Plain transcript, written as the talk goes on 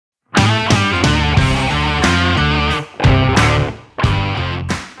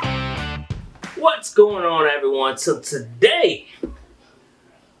What's going on, everyone? So today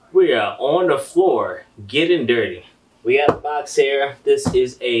we are on the floor getting dirty. We got a box here. This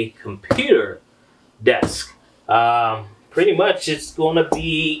is a computer desk. Pretty much it's going to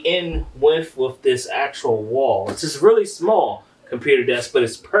be in with this actual wall. It's just really small computer desk, but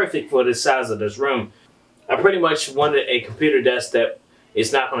it's perfect for the size of this room. I pretty much wanted a computer desk that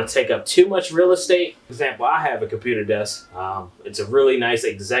is not going to take up too much real estate. For example, I have a computer desk. It's a really nice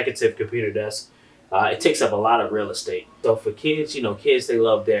executive computer desk. It takes up a lot of real estate. So for kids, kids, they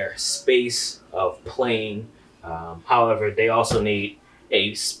love their space of playing. However, they also need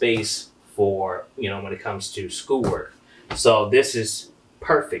a space for, when it comes to schoolwork. So this is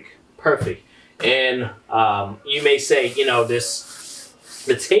perfect. And you may say,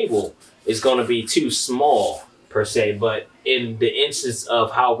 the table is going to be too small per se, but in the instance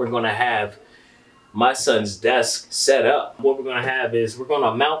of how we're going to have my son's desk set up, what we're going to have is we're going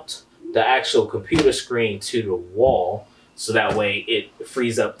to mount the actual computer screen to the wall, so that way it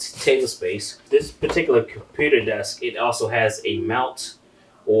frees up table space. This particular computer desk, it also has a mount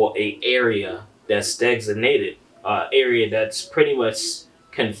or a area that's designated, area that's pretty much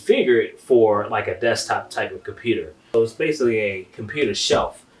configured for like a desktop type of computer. So it's basically a computer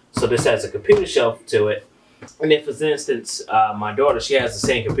shelf. So this has a computer shelf to it. And if, for instance, my daughter, she has the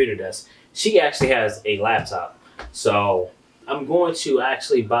same computer desk. She actually has a laptop. So I'm going to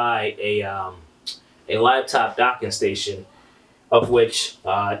actually buy a laptop docking station, of which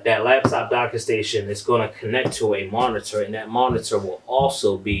that laptop docking station is going to connect to a monitor, and that monitor will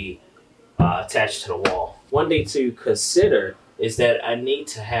also be attached to the wall. One thing to consider is that I need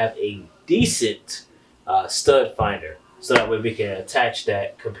to have a decent stud finder, so that way we can attach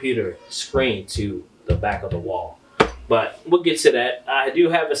that computer screen to the back of the wall. But we'll get to that. I do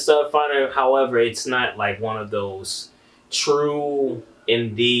have a stud finder, however, it's not like one of those true,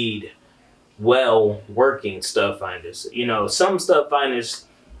 indeed, well working stud finders. Some stud finders,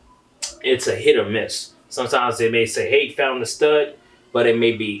 it's a hit or miss. Sometimes they may say, hey, found the stud, but it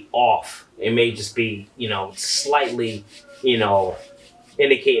may be off. It may just be, slightly,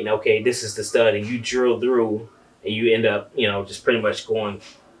 indicating, okay, this is the stud, and you drill through and you end up, just pretty much going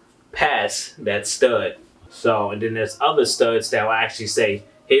past that stud. So, and then there's other studs that will actually say,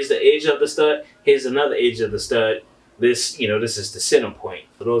 here's the edge of the stud, here's another edge of the stud. This, this is the center point.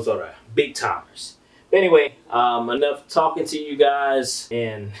 So those are the big timers. But anyway, enough talking to you guys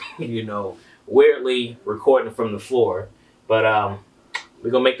and, weirdly recording from the floor. But we're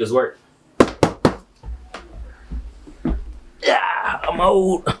gonna make this work. Yeah, I'm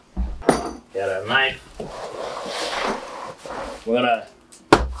old. Got a knife. We're gonna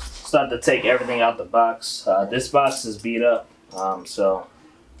start to take everything out the box. This box is beat up, so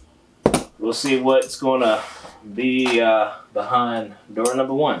we'll see what's gonna be behind door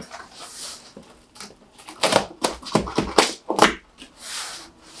number 1.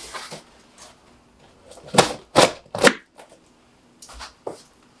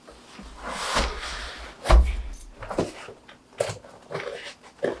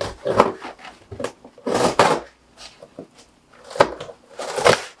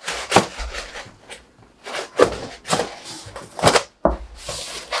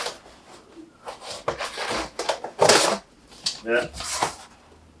 Yeah.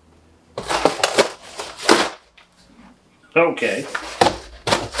 Okay.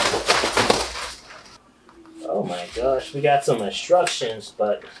 Oh my gosh, we got some instructions,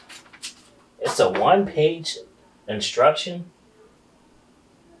 but it's a 1-page instruction.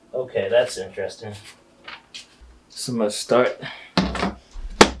 Okay, that's interesting. So I'm gonna start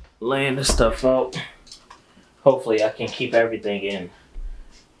laying this stuff out. Hopefully I can keep everything in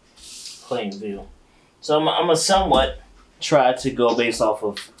plain view. So I'm gonna somewhat try to go based off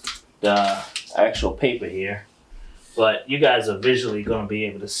of the actual paper here, but you guys are visually going to be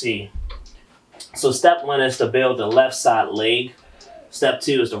able to see. So step 1 is to build the left side leg. Step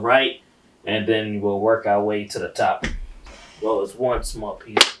 2 is the right, and then we'll work our way to the top. Well, it's one small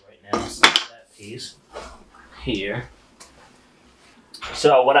piece right now, so that piece here.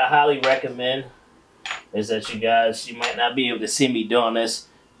 So what I highly recommend is that you might not be able to see me doing this,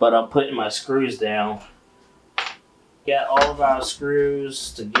 but I'm putting my screws down. Got all of our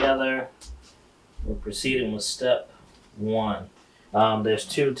screws together. We're proceeding with step 1. There's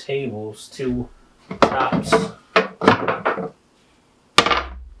 2 tables, 2 tops.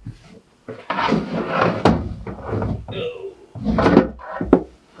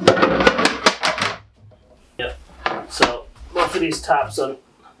 Yep. So both of these tops are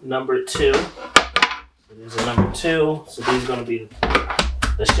number 2. So these are number 2. So these are going to be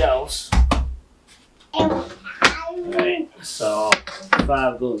the shelves. Alright, so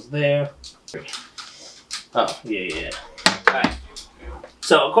 5 goes there. Oh, yeah. Alright.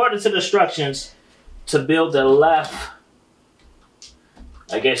 So, according to the instructions, to build the left,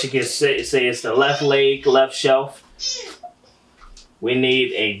 I guess you could say it's the left leg, left shelf, we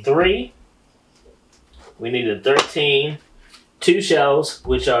need a 3. We need a 13, 2 shelves,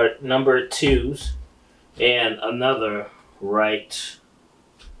 which are numbered 2s, and another right,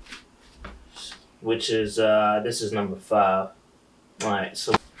 which is, this is number 5. Alright,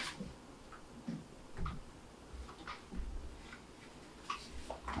 so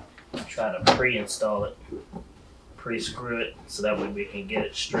try to pre-install it, pre-screw it, so that way we can get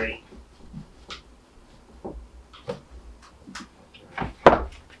it straight.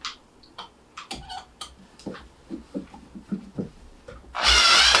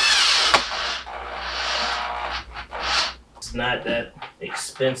 It's not that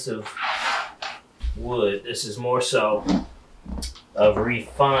expensive wood. This is more so of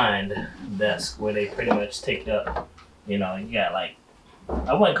refined desk where they pretty much take up, you know, you got like,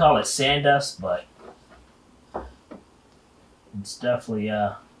 I wouldn't call it sand dust, but it's definitely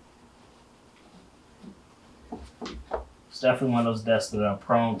one of those desks that are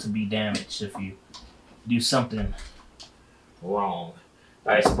prone to be damaged if you do something wrong.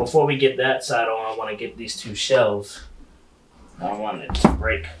 Alright, so before we get that side on, I want to get these 2 shelves. I don't want it to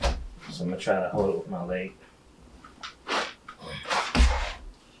break, so I'm going to try to hold it with my leg.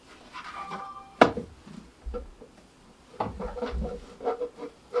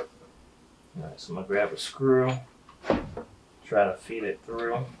 Alright, so I'm going to grab a screw, try to feed it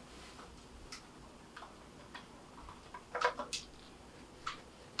through.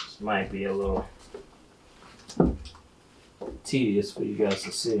 This might be a little tedious for you guys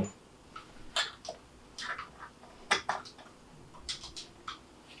to see.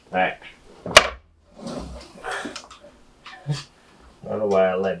 Alright. I don't know why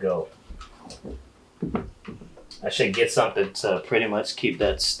I let go. I should get something to pretty much keep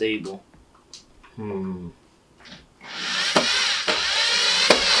that stable. I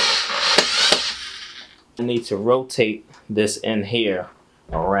need to rotate this in here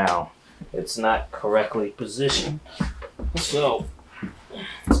around. It's not correctly positioned. So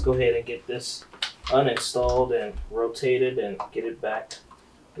let's go ahead and get this uninstalled and rotated and get it back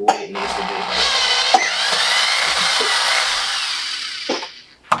the way it needs to be.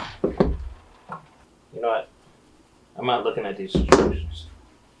 You know what? I'm not looking at these instructions.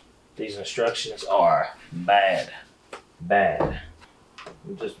 These instructions are bad. Bad.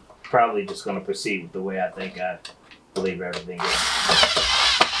 I'm probably just going to proceed with the way I think I believe everything is.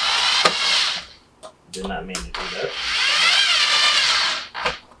 Did not mean to do that.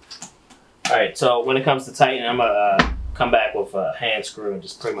 Alright, so when it comes to tightening, I'm going to come back with a hand screw and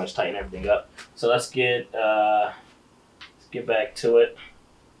just pretty much tighten everything up. So let's get back to it.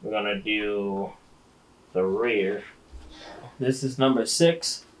 We're going to do the rear. This is number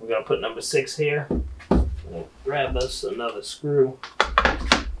 6. We're going to put number 6 here. We'll grab us another screw.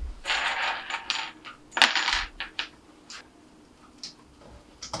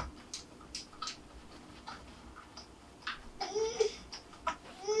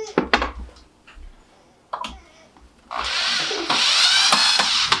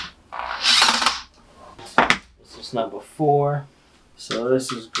 This is number 4. So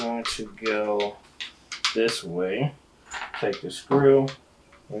this is going to go this way. Take the screw.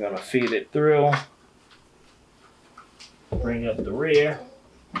 We're going to feed it through. Bring up the rear.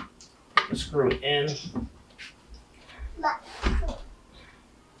 Put the screw in.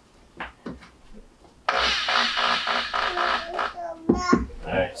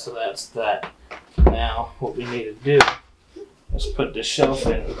 Alright, so that's that. Now, what we need to do is put the shelf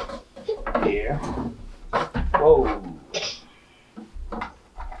in here. Whoa!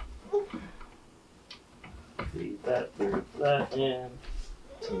 Feed that through that end.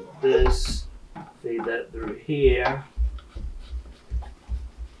 To this. Feed that through here.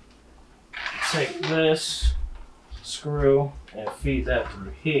 Take this screw and feed that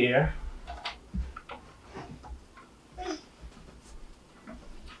through here.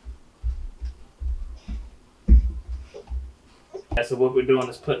 So what we're doing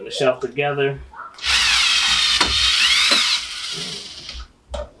is putting the shelf together.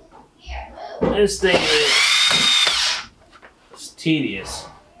 This thing is tedious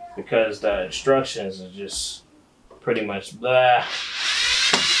because the instructions are just pretty much blah.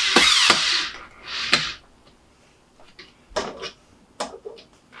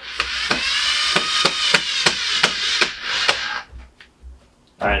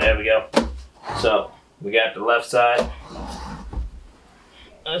 Alright, there we go. So, we got the left side.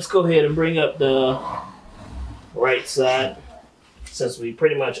 Let's go ahead and bring up the right side. since we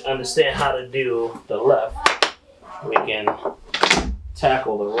pretty much understand how to do the left, we can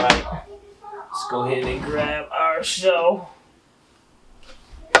tackle the right. Let's go ahead and grab our shelf.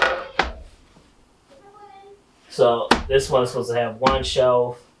 So this one's supposed to have one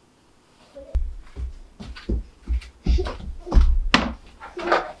shelf.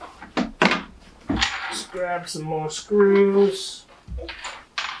 Let's grab some more screws.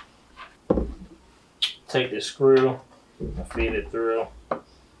 Take the screw and feed it through.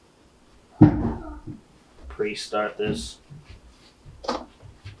 Pre-start this.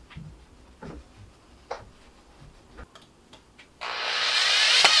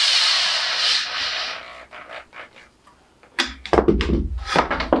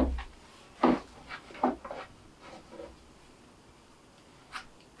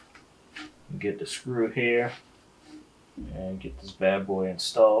 Get the screw here and get this bad boy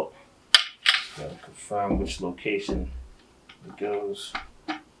installed. Gotta confirm which location it goes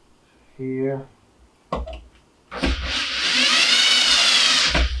here.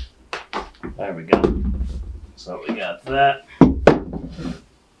 There we go. So we got that.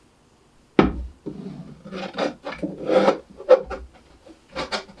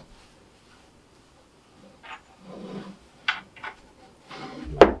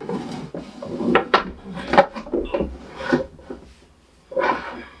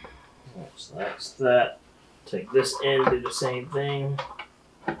 So that's that. Take this end, do the same thing.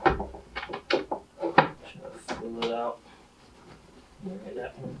 Try to fill it out. Get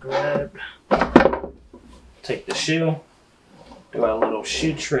that one grabbed. Take the shoe. Do our little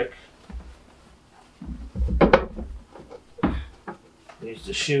shoe trick. Use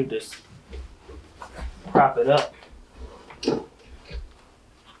the shoe to prop it up.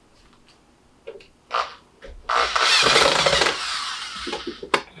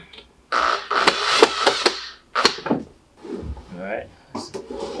 Alright,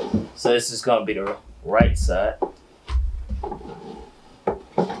 so this is going to be the right side.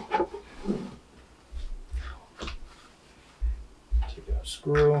 Take our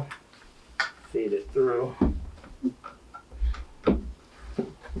screw, feed it through. And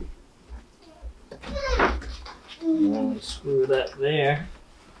then we screw that there.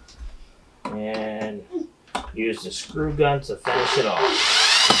 And use the screw gun to finish it off.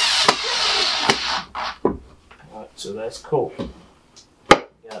 Alright, so that's cool.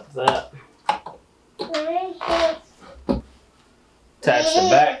 Got that. Attach the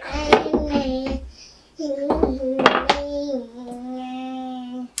back.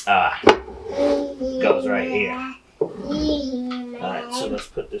 Goes right here. Alright, so let's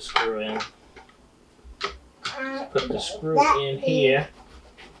put the screw in. Put the screw in here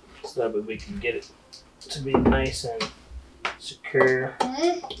so that we can get it to be nice and secure.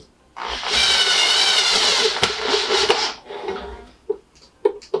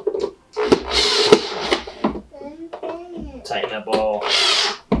 Tighten up all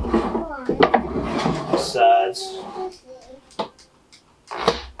the sides.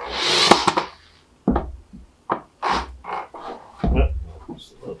 Oh,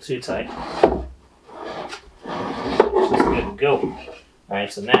 it's a little too tight. Just good to go.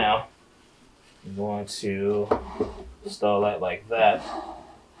 Alright, so now I'm going to install that like that.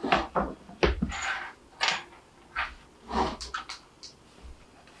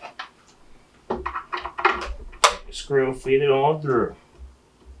 Take the screw, feed it on through.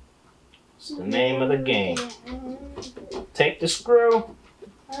 It's the name of the game. Take the screw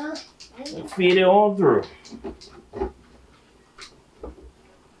and feed it on through.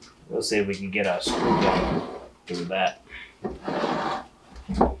 We'll see if we can get our screw gun through that.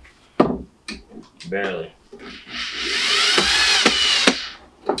 Barely.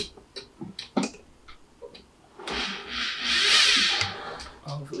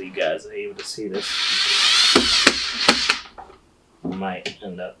 Hopefully you guys are able to see this. I might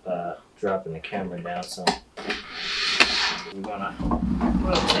end up dropping the camera down, so we're gonna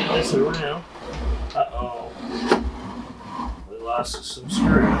rotate this around. Uh-oh. We lost some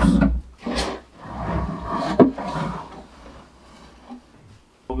screws.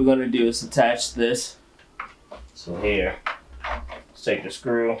 What we're gonna do is attach this. So here, let's take the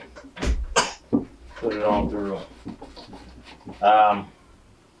screw, put it on through.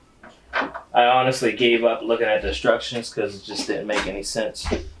 I honestly gave up looking at the instructions because it just didn't make any sense.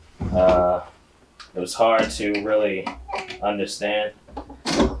 It was hard to really understand.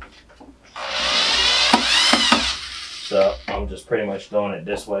 So I'm just pretty much doing it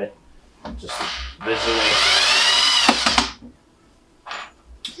this way, just visually.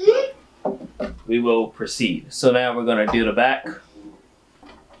 We will proceed. So now we're going to do the back.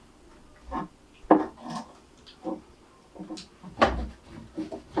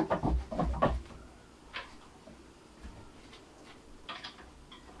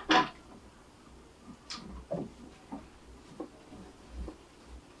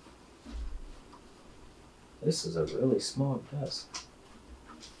 This is a really small desk.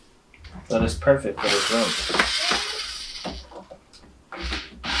 But it's perfect for this room.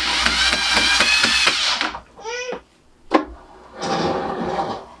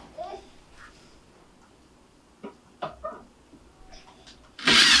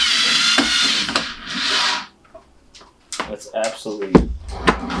 It's absolutely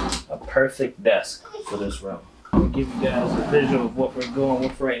a perfect desk for this room. I'll give you guys a visual of what we're going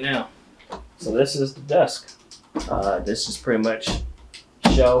with right now. So this is the desk. This is pretty much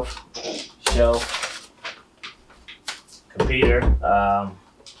shelf, computer,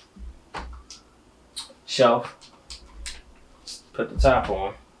 shelf. Put the top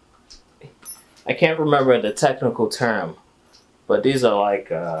on. I can't remember the technical term, but these are like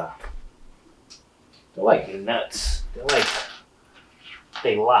they're like nuts.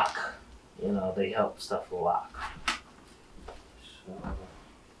 They lock. You know, they help stuff lock. So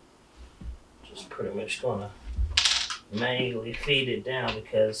just pretty much gonna manually feed it down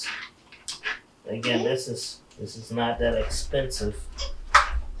because again, this is not that expensive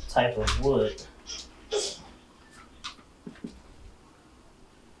type of wood.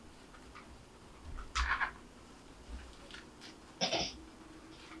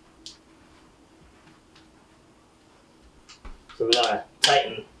 So we're gonna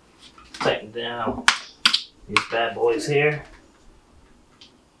tighten down these bad boys here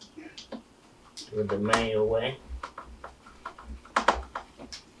with the manual way.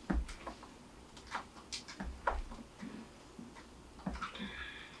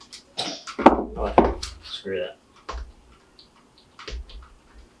 Oh, screw that.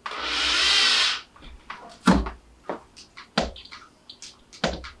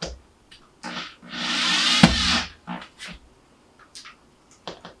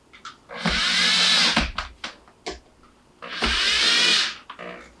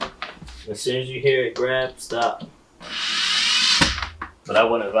 As soon as you hear it grab, stop. But I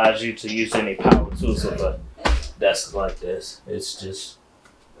wouldn't advise you to use any power tools with a desk like this. It's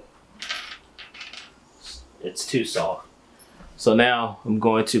too soft. So now I'm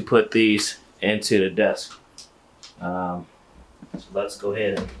going to put these into the desk. So let's go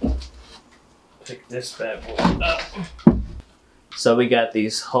ahead and pick this bad boy up. So we got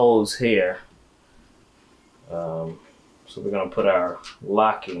these holes here. So we're gonna put our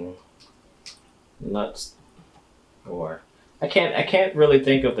locking nuts, or I can't really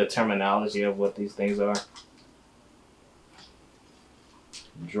think of the terminology of what these things are.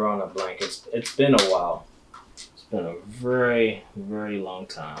 I'm drawing a blank. It's been a while. It's been a very, very long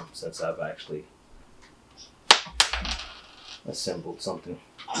time since I've actually assembled something.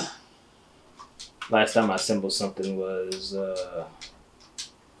 Last time I assembled something was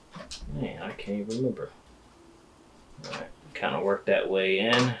man, I can't even remember. Alright, kind of work that way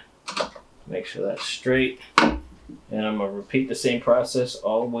in. Make sure that's straight. And I'm going to repeat the same process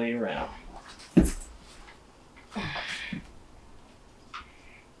all the way around. Can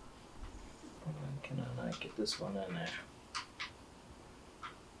I not get this one in there?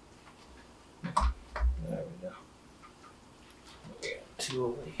 There we go. We got two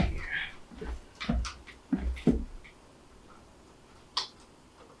over here.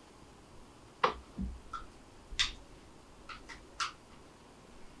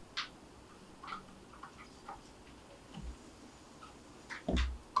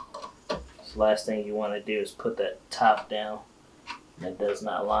 The last thing you want to do is put that top down and it does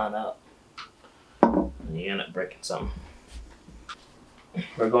not line up and you end up breaking something.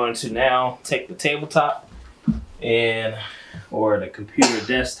 We're going to now take the tabletop or the computer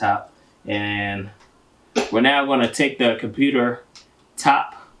desktop, and we're now going to take the computer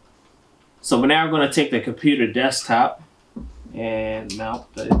top. So we're now going to take the computer desktop and mount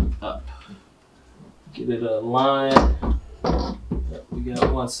it up. Get it aligned. We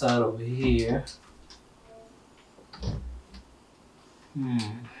got one side over here.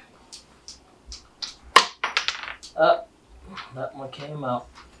 Up. That one came out.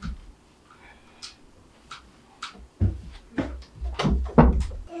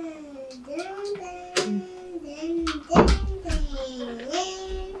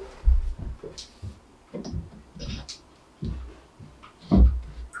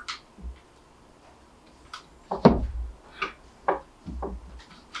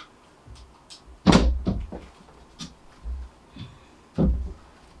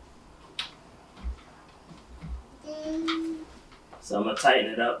 So I'm gonna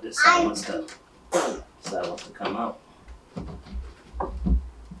tighten it up. This side wants to come out. There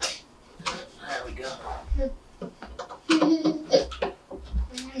we go. There we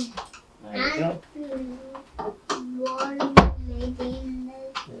go.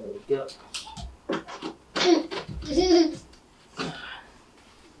 There we go.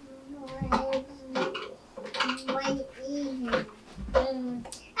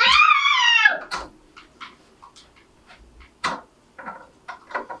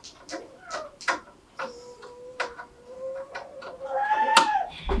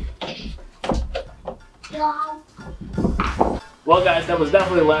 Well guys, that was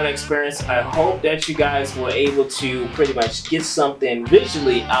definitely a learning experience. I hope that you guys were able to pretty much get something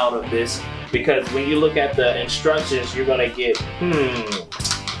visually out of this, because when you look at the instructions, you're gonna get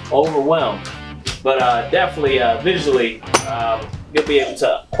overwhelmed. But definitely visually, you'll be able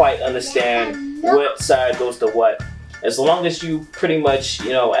to quite understand what side goes to what. As long as you pretty much,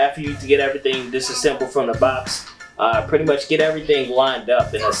 you know, after you get everything disassembled from the box, pretty much get everything lined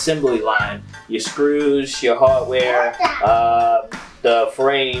up in assembly line. Your screws, your hardware, the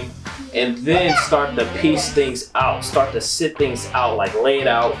frame, and then start to piece things out. Start to sit things out, like lay it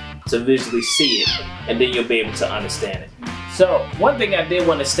out to visually see it, and then you'll be able to understand it. So one thing I did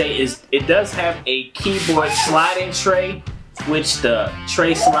want to state is it does have a keyboard sliding tray, which the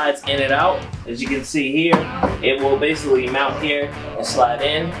tray slides in and out. As you can see here, it will basically mount here and slide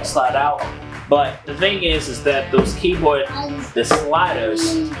in, slide out. But the thing is that those keyboard, the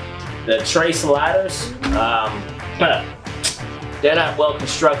sliders, the tray sliders, they're not well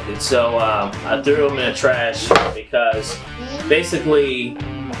constructed. So I threw them in the trash because basically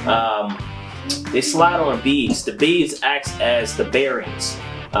they slide on beads. The beads act as the bearings.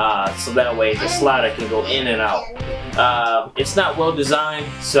 So that way the slider can go in and out. It's not well designed,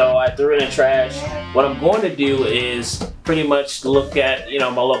 so I threw it in the trash. What I'm going to do is pretty much look at, you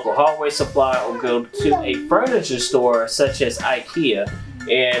know, my local hardware supply, or go to a furniture store such as IKEA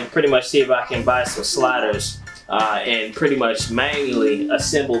and pretty much see if I can buy some sliders and pretty much manually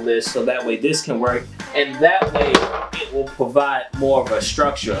assemble this, so that way this can work, and that way it will provide more of a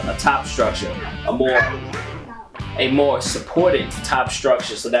structure, a top structure, a more supported top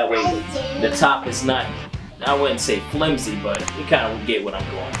structure, so that way the top is not, I wouldn't say flimsy, but you kind of get what I'm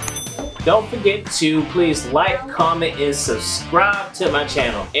going. Don't forget to please like, comment, and subscribe to my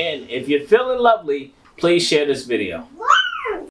channel. And if you're feeling lovely, please share this video.